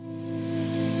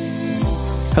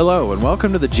Hello, and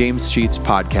welcome to the James Sheets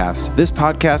Podcast. This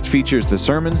podcast features the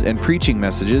sermons and preaching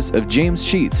messages of James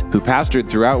Sheets, who pastored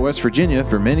throughout West Virginia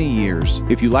for many years.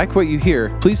 If you like what you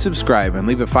hear, please subscribe and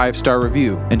leave a 5-star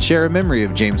review, and share a memory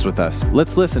of James with us.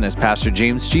 Let's listen as Pastor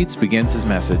James Sheets begins his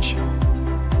message.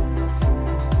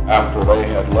 After they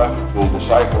had left, the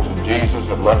disciples and Jesus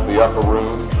had left the upper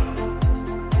room,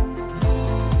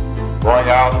 going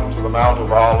out into the Mount of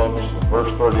Olives, in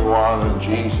verse 31, and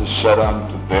Jesus said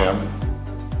unto them,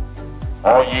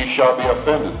 All ye shall be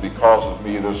offended because of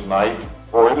me this night,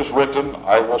 for it is written,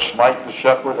 I will smite the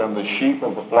shepherd, and the sheep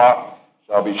of the flock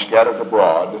shall be scattered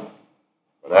abroad.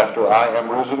 But after I am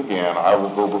risen again, I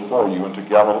will go before you into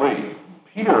Galilee.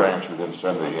 Peter answered and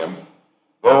said to him,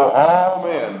 Though all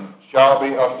men shall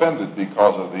be offended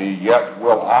because of thee, yet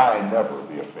will I never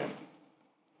be offended.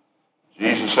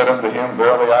 Jesus said unto him,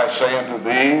 Verily I say unto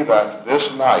thee, that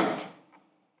this night,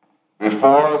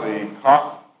 before the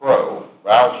cock crow,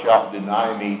 thou shalt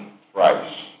deny me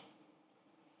thrice.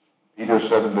 Peter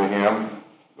said unto him,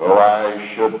 Though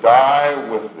I should die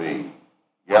with thee,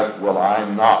 yet will I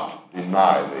not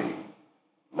deny thee.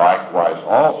 Likewise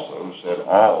also said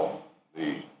all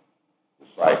the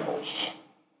disciples.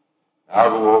 Now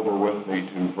go over with me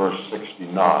to verse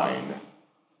 69.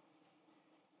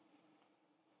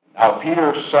 Now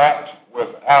Peter sat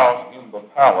without in the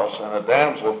palace, and a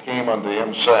damsel came unto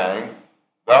him, saying,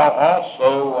 Thou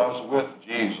also was with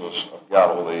Jesus of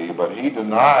Galilee. But he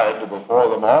denied before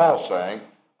them all, saying,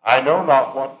 I know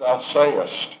not what thou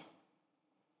sayest.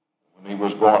 When he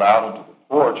was going out into the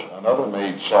porch, another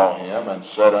maid saw him, and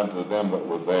said unto them that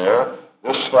were there,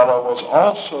 This fellow was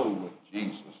also with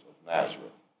Jesus of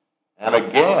Nazareth. And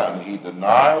again he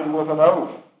denied with an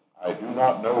oath, I do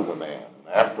not know the man.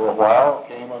 And after a while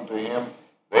came unto him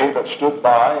they that stood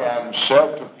by, and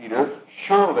said to Peter,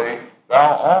 Surely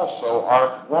thou also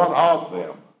art one of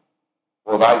them,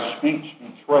 for thy speech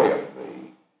betrayeth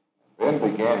thee. And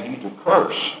then began he to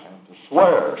curse and to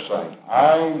swear, saying,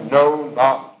 I know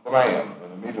not the man.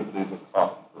 And immediately the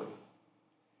cock crew.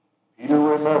 Peter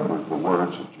remembered the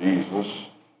words of Jesus,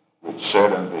 which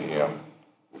said unto him,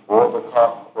 Before the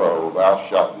cock crow, thou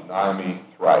shalt deny me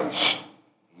thrice.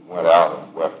 He went out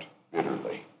and wept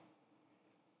bitterly.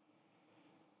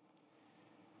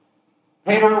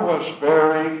 Peter was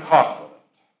very confident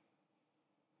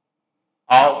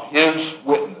of his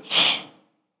witness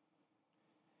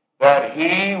that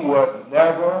he would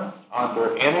never,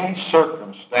 under any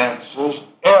circumstances,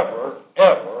 ever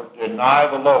deny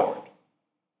the Lord.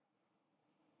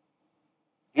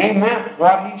 He meant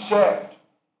what he said.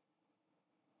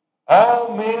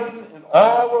 All men in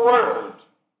all the world,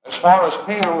 as far as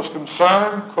Peter was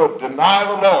concerned, could deny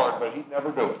the Lord, but he'd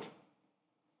never do it.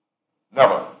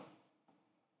 Never.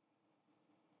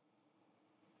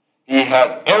 He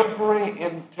had every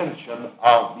intention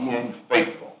of being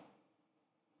faithful.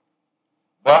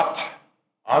 But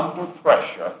under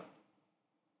pressure,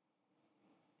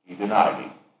 he denied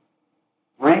him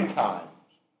 3 times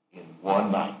in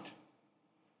one night.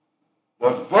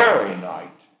 The very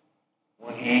night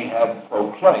when he had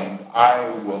proclaimed, I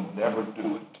will never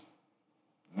do it.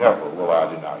 Never will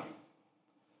I deny you.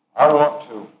 I want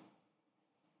to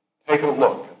take a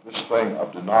look at this thing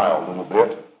of denial a little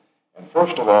bit. And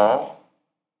first of all,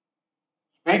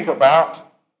 speak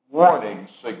about warning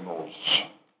signals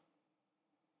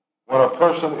when a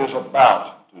person is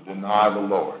about to deny the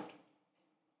Lord.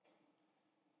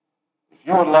 If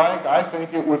you would like, I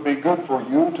think it would be good for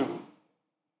you to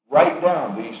write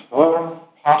down these 4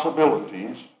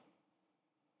 possibilities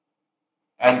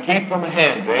and keep them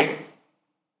handy.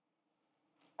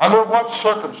 Under what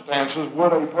circumstances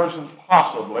would a person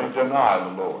possibly deny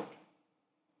the Lord?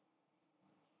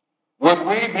 Would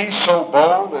we be so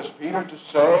bold as Peter to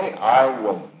say, I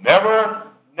will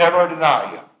never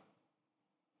deny you?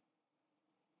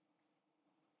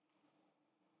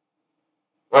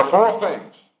 There are 4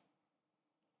 things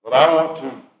that I want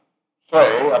to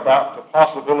say about the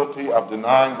possibility of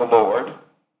denying the Lord.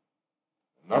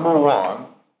 Number 1,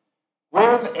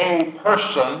 when a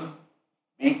person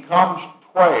becomes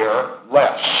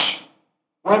prayerless,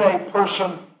 when a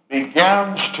person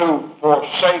begins to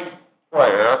forsake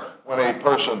prayer, when a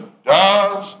person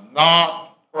does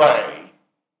not pray,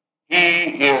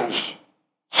 he is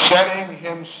setting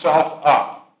himself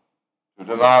up to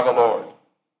deny the Lord.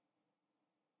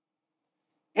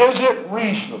 Is it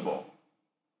reasonable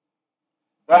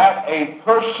that a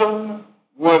person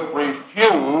would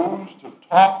refuse to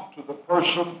talk to the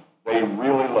person they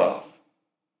really love?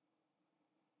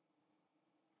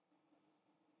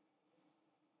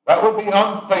 That would be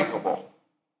unthinkable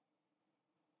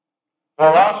for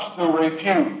us to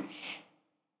refuse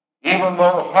Even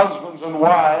though husbands and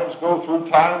wives go through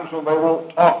times when they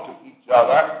won't talk to each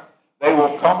other, they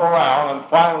will come around and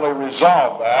finally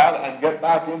resolve that and get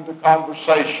back into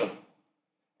conversation.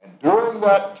 And during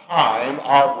that time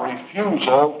of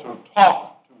refusal to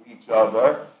talk to each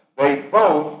other, they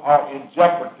both are in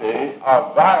jeopardy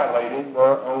of violating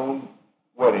their own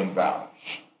wedding vows.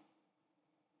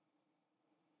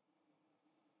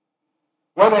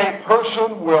 When a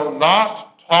person will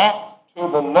not talk to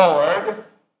the Lord,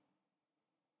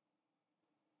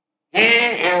 he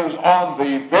is on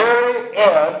the very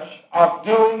edge of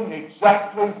doing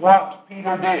exactly what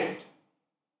Peter did.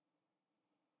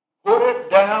 Put it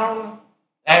down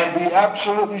and be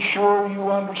absolutely sure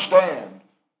you understand.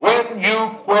 When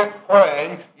you quit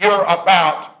praying, you're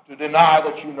about to deny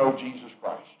that you know Jesus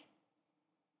Christ.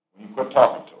 When you quit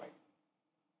talking to him.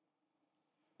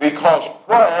 Because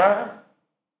prayer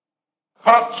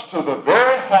cuts to the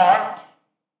very heart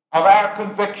of our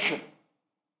conviction.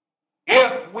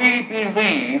 If we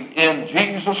believe in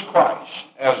Jesus Christ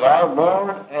as our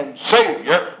Lord and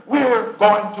Savior, we're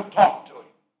going to talk to him.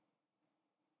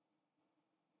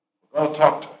 We're going to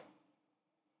talk to him.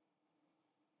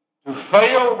 To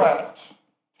fail that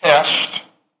test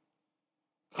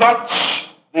cuts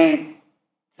the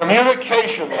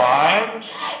communication lines,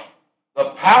 the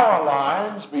power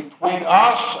lines between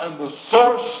us and the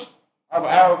source of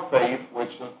our faith,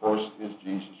 which of course is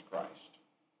Jesus Christ.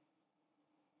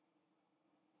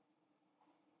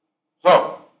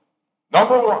 So,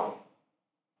 number one,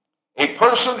 a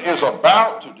person is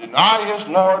about to deny his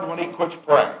Lord when he quits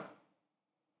praying.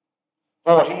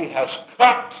 For he has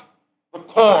cut the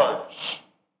cords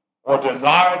or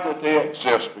denied that they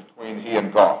exist between he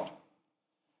and God.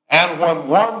 And when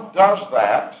one does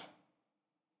that,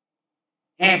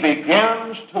 he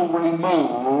begins to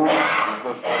remove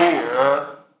the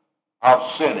fear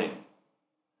of sinning.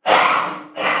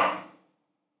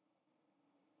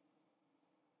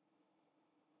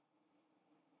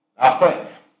 Now think.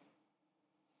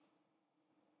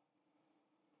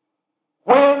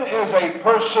 When is a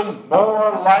person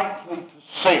more likely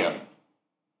to sin?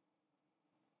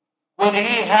 When he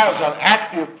has an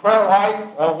active prayer life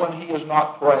or when he is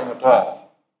not praying at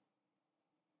all?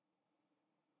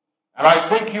 And I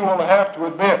think you will have to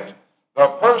admit, the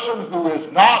person who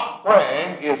is not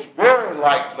praying is very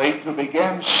likely to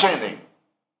begin sinning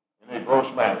in a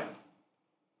gross manner.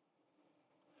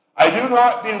 I do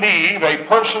not believe a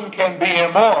person can be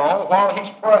immoral while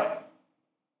he's praying.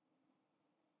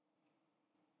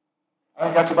 I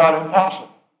think that's about impossible.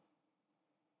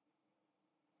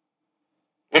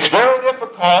 It's very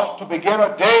difficult to begin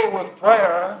a day with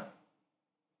prayer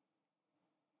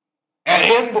and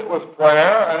end it with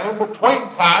prayer, and in between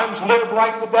times live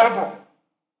like the devil.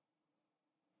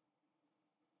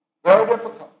 Very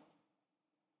difficult.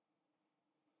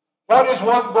 What is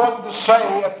one going to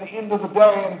say at the end of the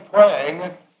day in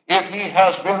praying if he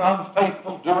has been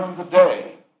unfaithful during the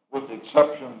day, with the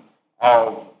exception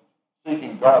of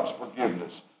seeking God's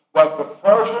forgiveness? But the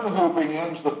person who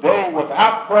begins the day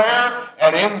without prayer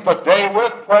and ends the day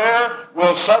with prayer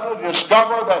will suddenly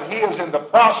discover that he is in the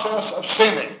process of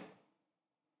sinning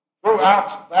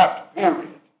throughout that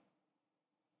period.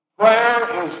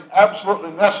 Prayer is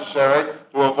absolutely necessary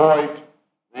to avoid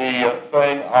the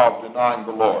thing of denying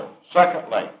the Lord.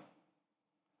 Secondly,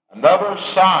 another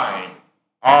sign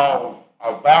of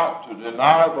about to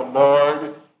deny the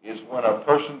Lord is when a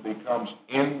person becomes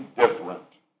indifferent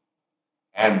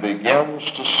and begins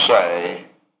to say,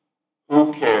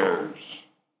 "Who cares?"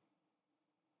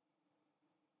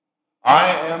 I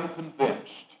am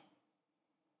convinced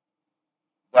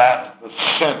that the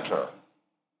center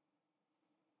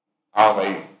of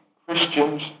a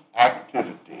Christian's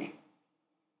activity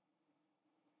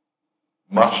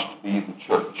must be the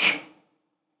church.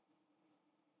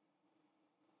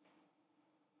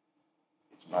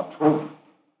 It's not true.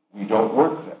 We don't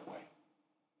work that way.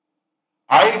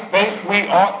 I think we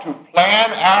ought to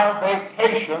plan our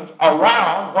vacations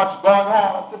around what's going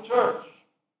on at the church.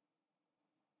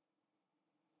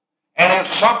 And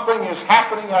if something is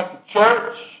happening at the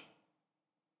church,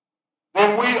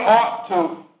 then we ought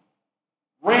to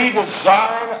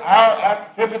redesign our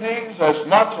activities as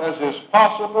much as is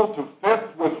possible to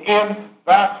fit within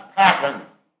that pattern.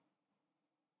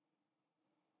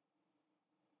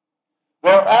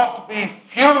 There ought to be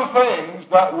few things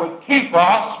that would keep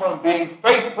us from being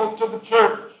faithful to the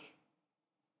church.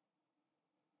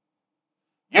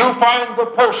 You find the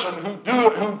person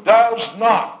who does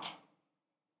not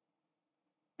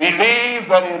believe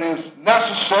that it is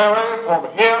necessary for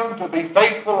him to be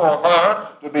faithful or her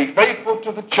to be faithful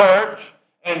to the church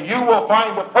and you will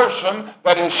find a person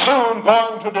that is soon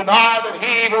going to deny that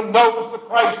he even knows the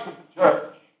Christ of the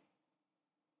church.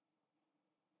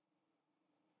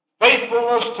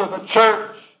 Faithfulness to the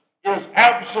church is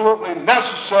absolutely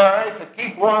necessary to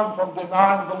keep one from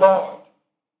denying the Lord.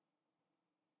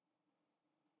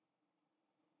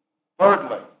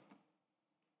 Thirdly,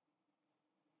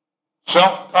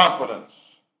 self-confidence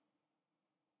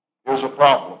is a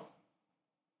problem.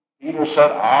 Peter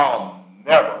said, I'll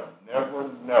never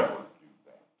do that.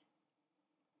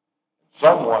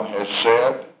 Someone has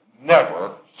said,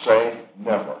 never say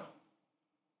never.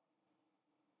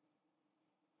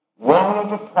 One of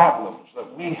the problems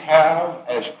that we have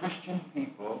as Christian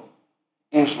people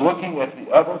is looking at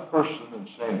the other person and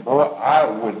saying, boy, I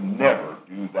would never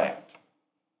do that.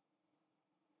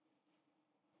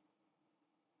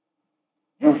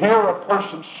 You hear a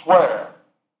person swear,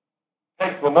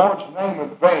 take the Lord's name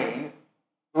in vain,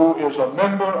 who is a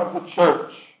member of the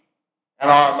church,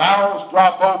 and our mouths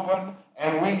drop open,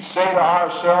 and we say to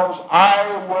ourselves,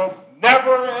 I would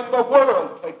never in the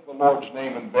world take the Lord's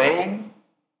name in vain,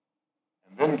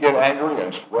 and then get angry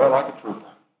and swear like a trooper.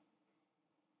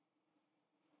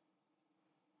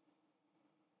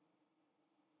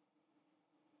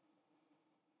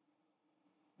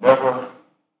 Never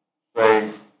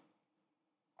say,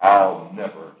 I'll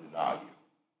never deny you.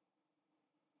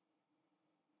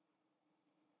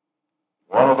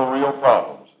 One of the real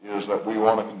problems is that we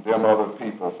want to condemn other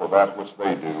people for that which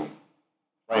they do,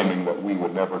 claiming that we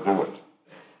would never do it.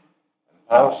 And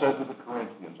Paul said to the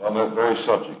Corinthians on that very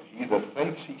subject, he that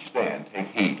thinks he stand, take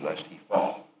heed lest he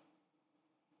fall.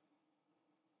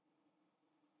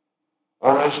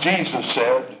 Or as Jesus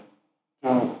said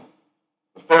to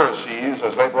the Pharisees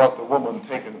as they brought the woman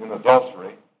taken in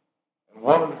adultery and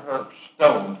wanted her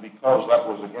stoned because that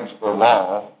was against their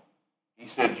law, he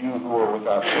said, you who are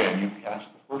without sin, you cast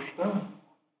the first stone.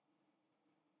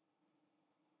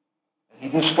 And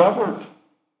he discovered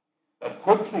that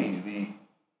quickly the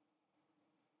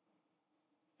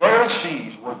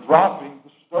Pharisees were dropping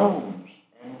the stones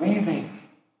and leaving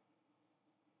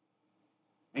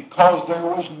because there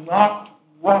was not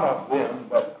one of them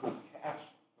that could cast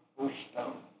the first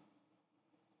stone.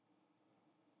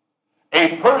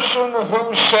 A person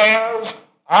who says,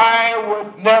 I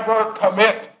would never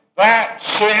commit that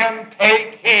sin,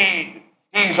 take heed.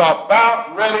 He's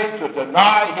about ready to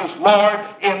deny his Lord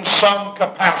in some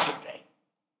capacity.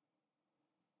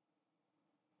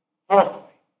 Fourthly,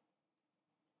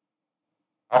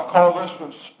 I'll call this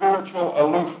one spiritual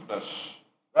aloofness.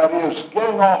 That is,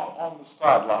 getting off on the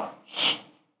sidelines.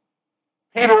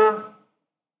 Peter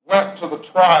went to the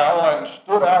trial and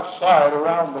stood outside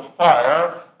around the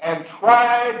fire and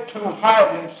tried to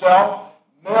hide himself,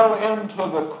 mail into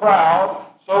the crowd,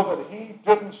 so that he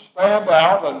didn't stand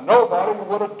out and nobody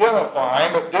would identify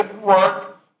him. It didn't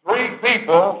work. 3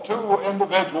 people, 2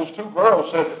 individuals, 2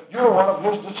 girls said, you're one of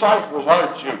his disciples,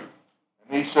 aren't you?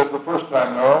 And he said the first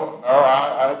time, no,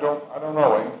 I don't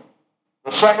know him.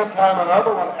 The second time,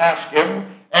 another one asked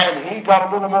him, and he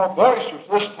got a little more boisterous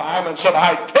this time and said,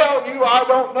 I tell you, I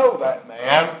don't know that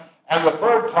man. And the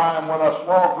third time, when a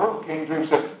small group came to him and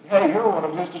said, hey, you're one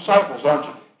of his disciples, aren't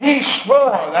you? He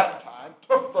swore that time,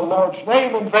 took the Lord's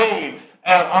name in vain,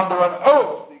 and under an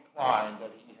oath declined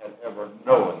that he had ever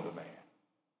known the man.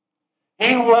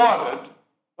 He wanted,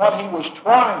 what he was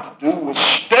trying to do was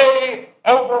stay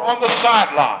over on the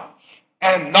sidelines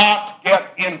and not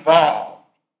get involved.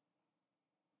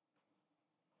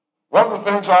 One of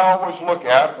the things I always look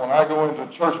at when I go into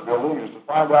a church building is to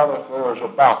find out if there is a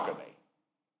balcony.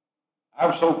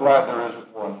 I'm so glad there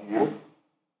isn't one here.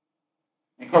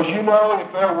 Because you know,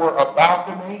 if there were a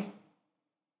balcony,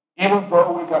 even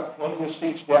though we got plenty of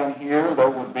seats down here, there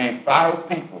would be 5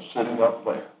 people sitting up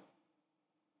there.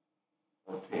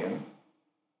 Or 10.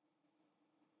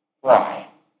 Why?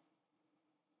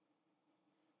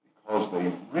 Because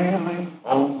they really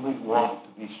only want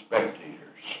to be spectators.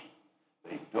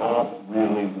 They don't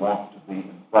really want to be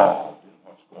involved in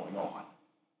what's going on.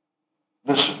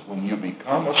 Listen, when you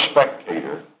become a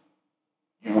spectator,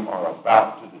 you are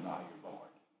about to deny your Lord.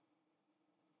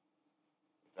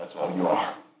 That's all you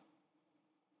are.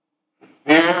 The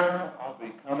fear of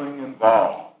becoming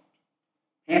involved.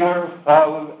 Peter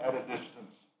followed at a distance.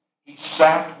 He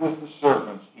sat with the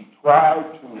servants. He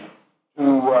tried to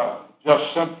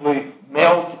just simply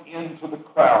melt into the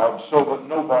crowd so that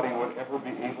nobody would ever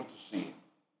be able to see him.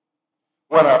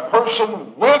 When a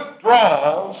person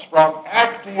withdraws from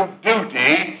active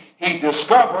duty, he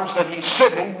discovers that he's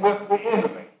sitting with the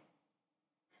enemy.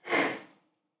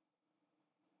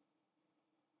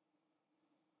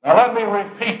 Now let me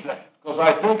repeat that, because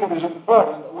I think it is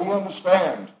important that we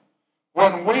understand.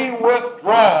 When we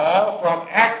withdraw from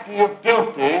active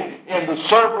duty in the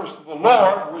service of the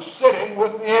Lord, we're sitting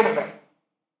with the enemy.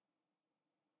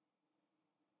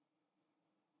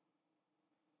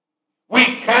 We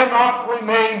cannot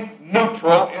remain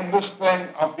neutral in this thing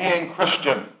of being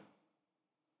Christian.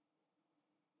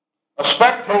 A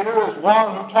spectator is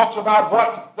one who talks about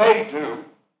what they do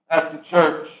at the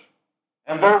church,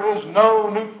 and there is no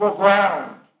neutral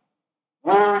ground.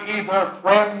 We're either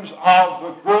friends of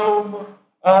the groom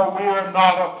or we're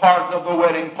not a part of the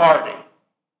wedding party.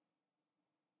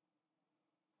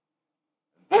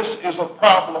 This is a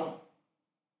problem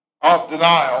of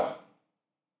denial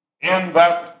in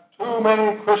that too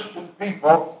many Christian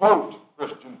people, quote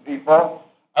Christian people,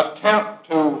 attempt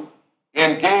to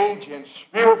engage in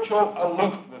spiritual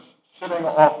aloofness sitting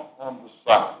off on the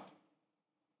side.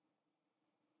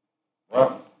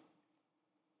 Well,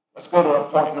 let's go to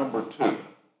point number 2.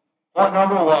 Point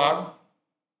number 1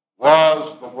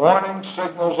 was the warning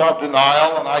signals of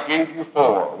denial, and I gave you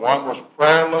 4. 1 was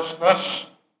prayerlessness,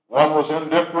 1 was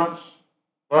indifference,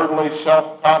 thirdly,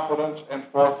 self-confidence, and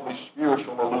fourthly,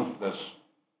 spiritual aloofness.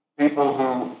 People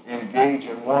who engage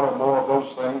in one or more of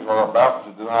those things are about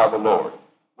to deny the Lord.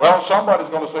 Well, somebody's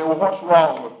going to say, well, what's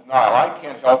wrong with denial? I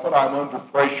can't help it. I'm under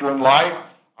pressure in life.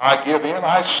 I give in.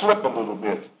 I slip a little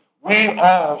bit. We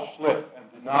all slip and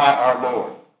deny our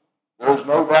Lord. There's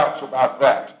no doubts about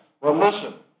that. Well,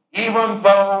 listen, even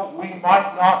though we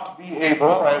might not be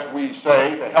able, as we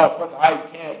say, to help it, I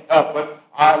can't help it,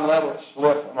 I let it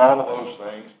slip and all of those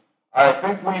things, I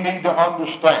think we need to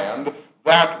understand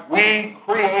that we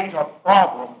create a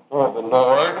problem for the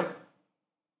Lord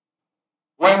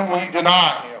when we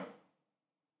deny Him.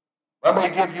 Let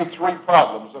me give you 3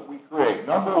 problems that we create.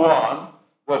 Number 1,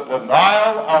 the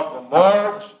denial of the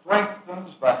Lord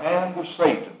strengthens the hand of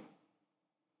Satan.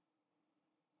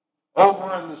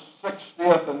 Over in the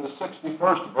 60th and the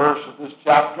 61st verse of this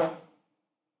chapter,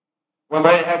 when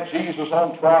they had Jesus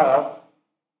on trial,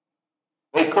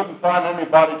 they couldn't find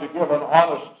anybody to give an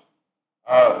honest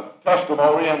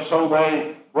testimony, and so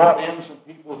they brought in some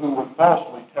people who would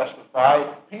falsely testify.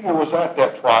 Peter was at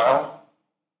that trial.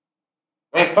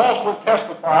 They falsely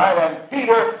testified, and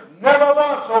Peter never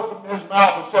once opened his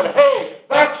mouth and said, hey,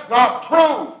 that's not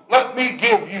true. Let me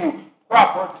give you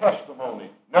proper testimony.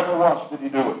 Never once did he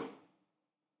do it.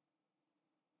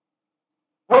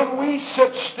 When we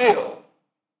sit still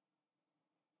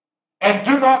and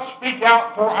do not speak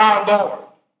out for our Lord,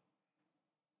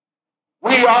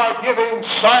 we are giving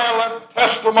silent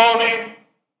testimony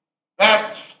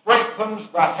that strengthens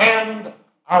the hand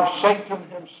of Satan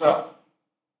himself.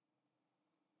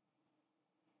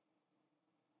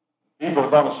 People are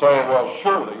going to say, well,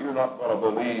 surely you're not going to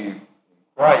believe in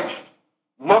Christ.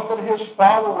 Look at his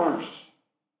followers.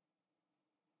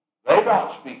 They're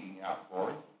not speaking out for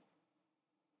him.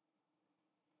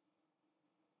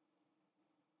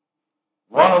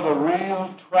 One of the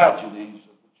real tragedies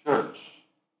of the church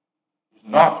is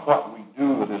not what we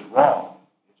do that is wrong.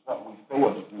 It's what we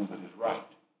fail to do that is right.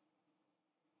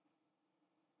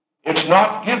 It's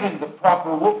not giving the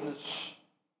proper witness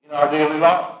in our daily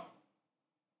life.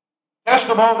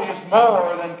 Testimony is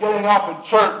more than getting up in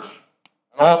church,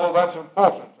 and although that's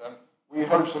important, and we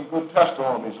heard some good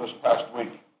testimonies this past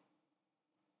week,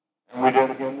 and we did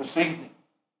again this evening.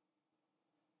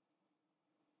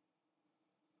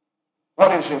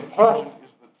 What is important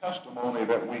is the testimony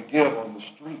that we give on the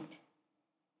street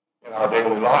in our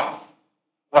daily life,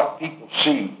 what people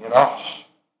see in us.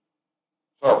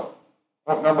 So,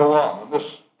 point number 1 in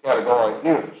this category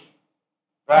is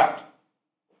that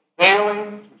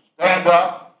failing to stand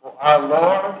up for our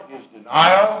Lord is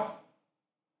denial,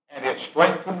 and it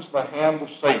strengthens the hand of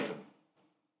Satan.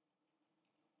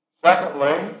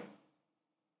 Secondly,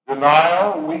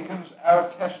 denial weakens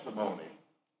our testimony.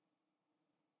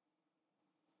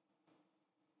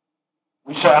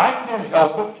 We say, I can't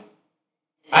help it.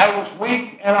 I was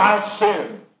weak and I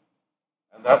sinned.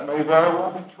 And that may very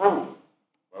well be true.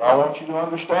 But I want you to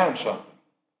understand something.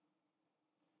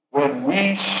 When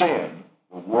we sin,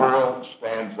 the world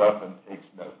stands up and takes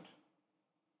note.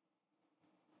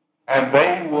 And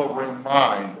they will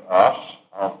remind us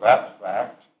of that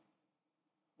fact.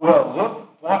 Well,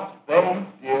 look what they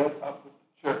did up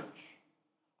at the church.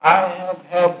 I have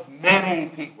had many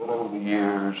people over the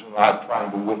years that I'm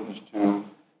trying to witness to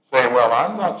say, well,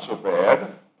 I'm not so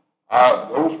bad.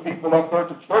 Those people up there at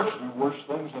the church do worse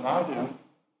things than I do. And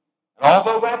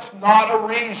although that's not a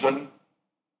reason,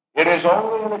 it is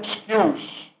only an excuse.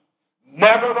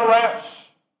 Nevertheless,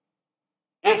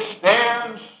 it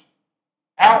stands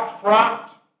out front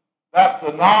that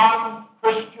the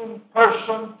non-Christian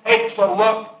person takes a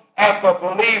look at the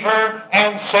believer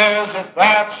and says, if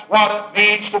that's what it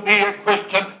means to be a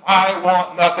Christian, I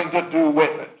want nothing to do with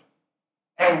it.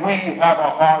 And we have a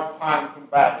hard time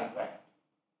combating that.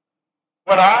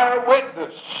 When our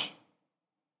witness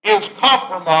is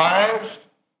compromised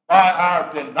by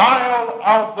our denial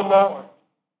of the Lord.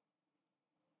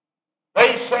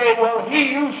 They say, well,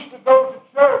 he used to go to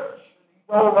church, and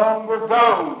he no longer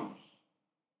goes.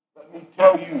 Let me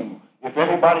tell you, if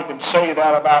anybody can say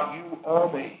that about you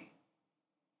or me,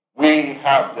 we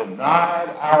have denied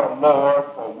our Lord,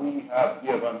 for we have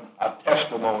given a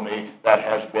testimony that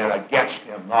has been against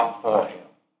him, not for him.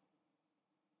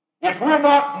 If we're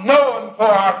not known for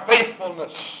our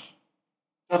faithfulness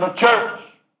to the church,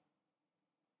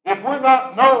 if we're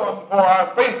not known for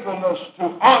our faithfulness to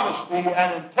honesty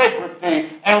and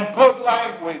integrity and good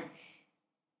language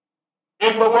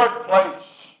in the workplace,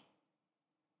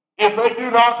 if they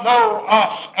do not know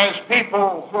us as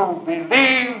people who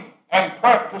believe and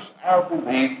practice our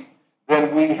belief,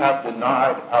 then we have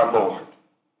denied our Lord.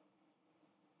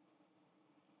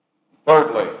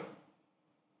 Thirdly,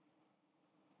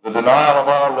 the denial of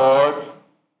our Lord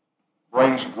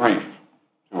brings grief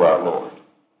to our Lord.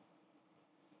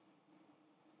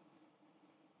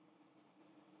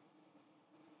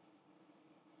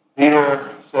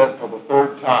 Peter said for the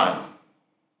third time,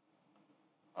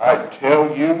 I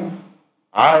tell you,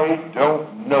 I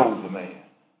don't know the man.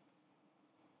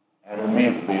 And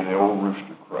immediately the old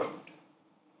rooster crowed.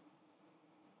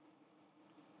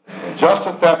 And just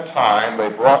at that time, they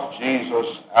brought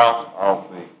Jesus out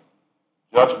of the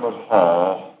judgment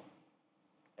hall,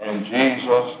 and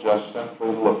Jesus just simply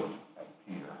looked at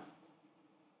Peter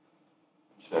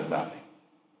and said nothing.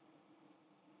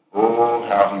 Oh,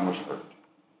 how he was hurt.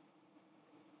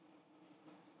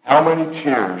 How many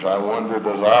tears, I wonder,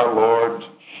 does our Lord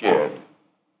shed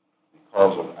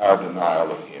because of our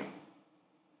denial of him?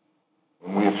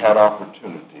 When we have had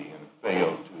opportunity and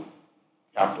failed to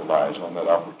capitalize on that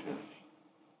opportunity.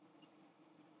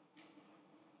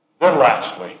 Then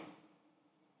lastly,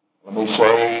 let me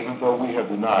say, even though we have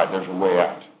denied, there's a way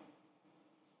out.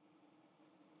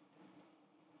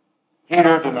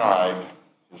 Peter denied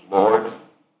his Lord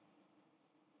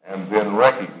and then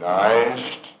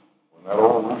recognized when that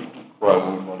old rooster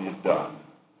crowed what he had done.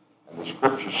 And the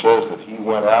scripture says that he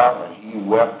went out and he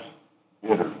wept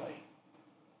bitterly.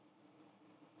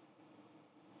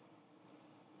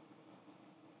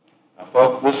 Now,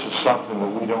 folks, this is something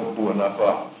that we don't do enough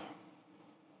of.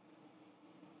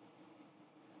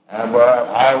 And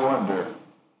I wonder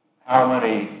how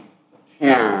many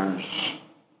tears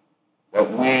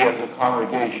that we as a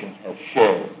congregation have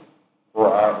shed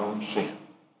for our own sin.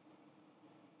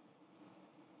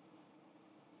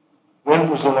 When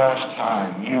was the last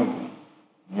time you,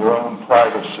 in your own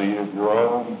privacy of your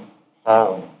own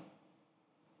home,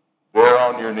 there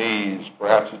on your knees,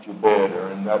 perhaps at your bed or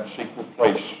in that secret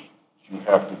place you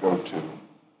have to go to,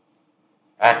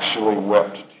 actually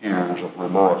wept tears of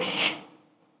remorse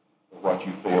for what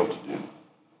you failed to do?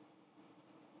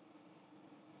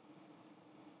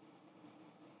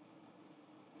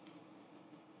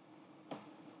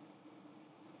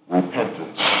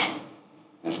 Repentance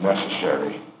is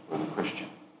necessary for the Christian.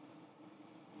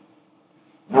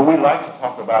 You know, we like to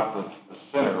talk about the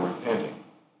sinner repenting.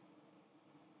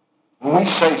 When we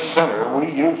say sinner,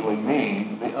 we usually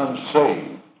mean the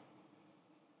unsaved,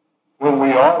 when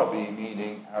we ought to be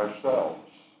meaning ourselves.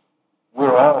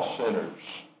 We're all sinners,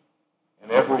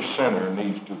 and every sinner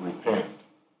needs to repent.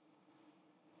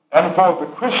 And for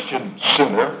the Christian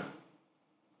sinner,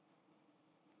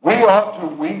 we ought to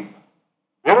weep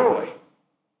bitterly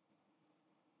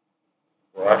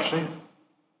for our sin.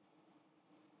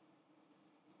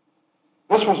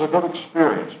 This was a good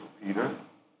experience for Peter,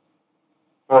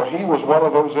 for he was one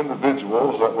of those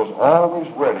individuals that was always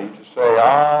ready to say,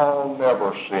 I'll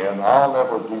never sin, I'll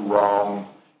never do wrong,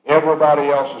 everybody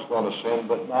else is going to sin,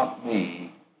 but not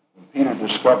me. And Peter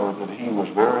discovered that he was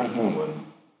very human,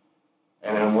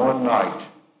 and in one night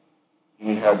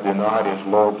he had denied his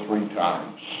Lord 3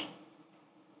 times.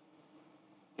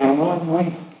 In 1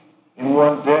 week, in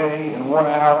 1 day, in 1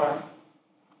 hour,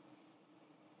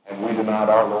 have we denied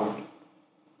our Lord?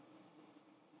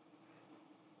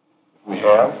 We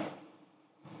have.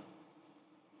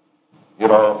 You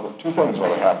know, 2 things ought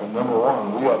to happen. Number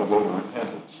 1, we ought to go to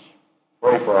repentance.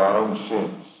 Pray for our own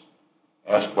sins.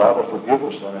 Ask God to forgive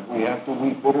us, and if we have to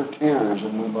weep bitter tears,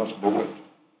 then we must do it.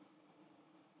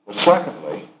 But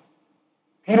secondly,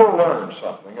 Peter learned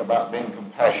something about being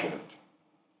compassionate.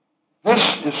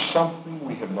 This is something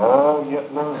we have not all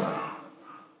yet learned.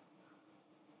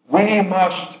 We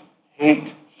must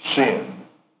hate sin,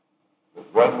 but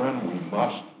brethren, we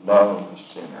must love the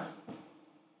sinner.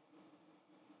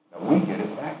 Now, we get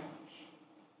it backwards.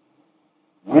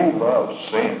 We love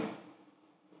sin.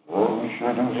 Boy, we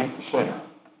sure do hate the sinner.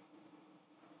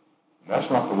 And that's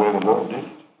not the way the Lord did it.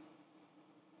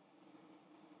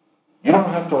 You don't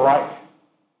have to like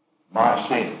my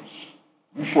sins.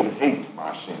 You should hate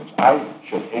my sins. I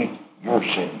should hate your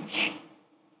sins.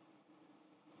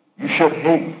 You should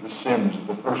hate the sins of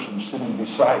the person sitting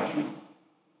beside you,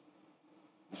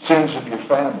 the sins of your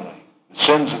family, the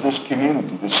sins of this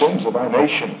community, the sins of our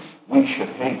nation. We should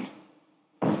hate.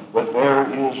 But there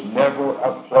is never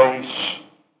a place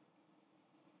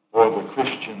for the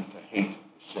Christian to hate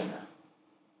the sinner.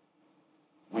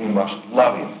 We must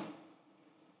love him.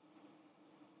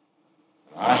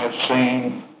 And I have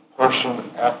seen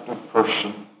person after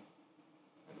person,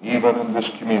 even in this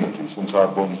community since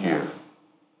I've been here,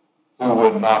 who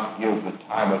would not give the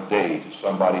time of day to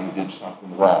somebody who did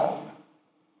something wrong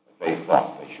that they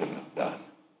thought they shouldn't have done.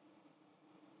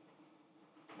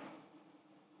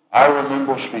 I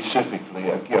remember specifically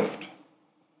a gift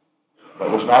that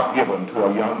was not given to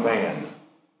a young man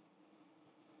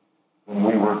when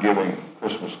we were giving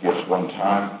Christmas gifts one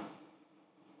time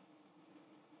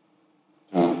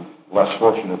to less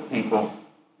fortunate people.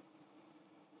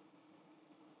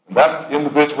 And that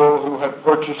individual who had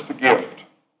purchased the gift,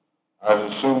 I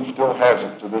assume still has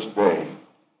it to this day,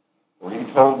 for he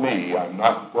told me, I'm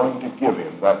not going to give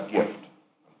him that gift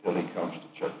until he comes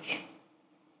to church.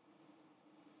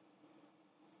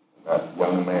 And that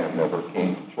young man never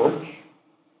came to church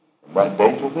from that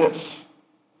day to this.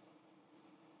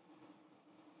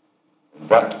 And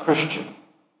that Christian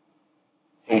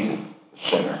hated the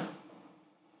sinner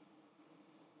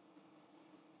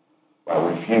by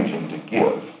refusing to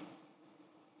give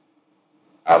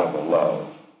out of a love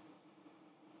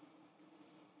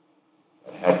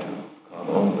that had to come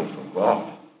only from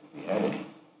God, if he had any.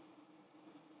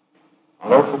 I'll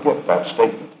never forget that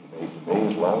statement he made to me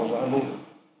as long as I live.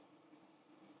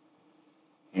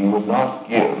 He would not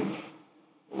give,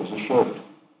 it was a shirt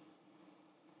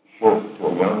to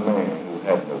a young man who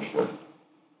had no shirt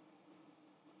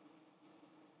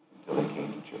until he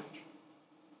came to church.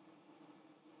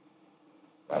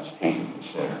 That's hating the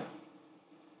sinner.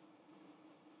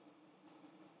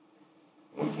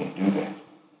 We can't do that.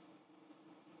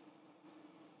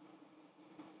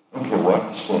 I don't care what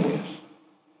the sin is.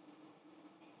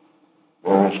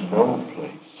 There is no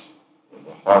place in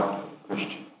the heart of a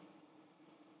Christian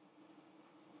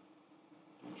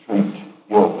to treat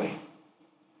illy,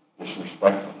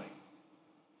 disrespectfully,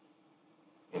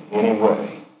 in any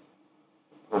way,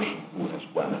 the person who has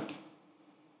done it.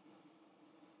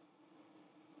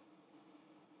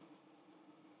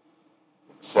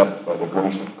 Except by the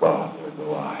grace of God, there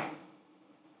go I.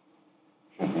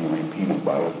 Should be repeated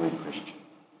by every Christian.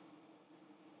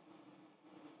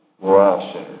 We're all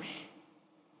sinners.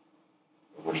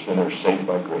 But we're sinners saved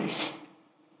by grace.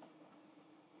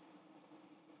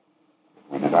 If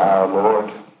we deny our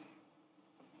Lord,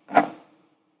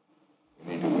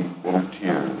 we need to weep bitter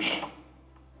tears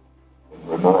in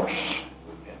remorse and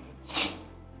repentance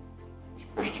as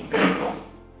Christian people.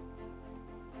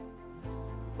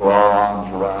 Throw our arms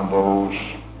around those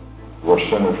who are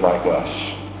sinners like us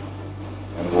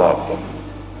and love them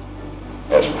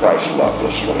as Christ loved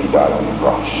us when he died on the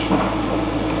cross.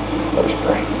 Let us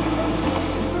pray.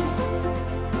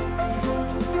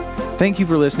 Thank you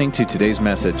for listening to today's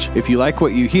message. If you like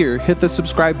what you hear, hit the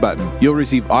subscribe button. You'll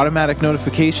receive automatic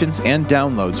notifications and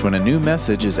downloads when a new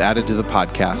message is added to the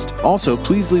podcast. Also,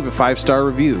 please leave a 5-star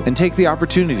review and take the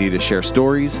opportunity to share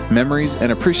stories, memories,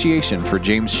 and appreciation for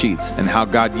James Sheets and how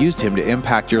God used him to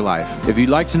impact your life. If you'd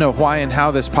like to know why and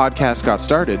how this podcast got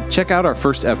started, check out our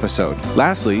first episode.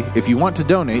 Lastly, if you want to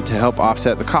donate to help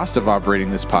offset the cost of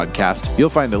operating this podcast, you'll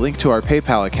find a link to our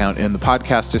PayPal account in the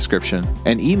podcast description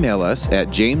and email us at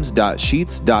james.sheets.podcast@gmail.com.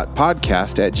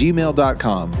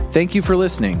 Thank you for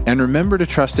listening, and remember to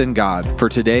trust in God for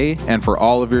today and for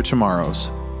all of your tomorrows.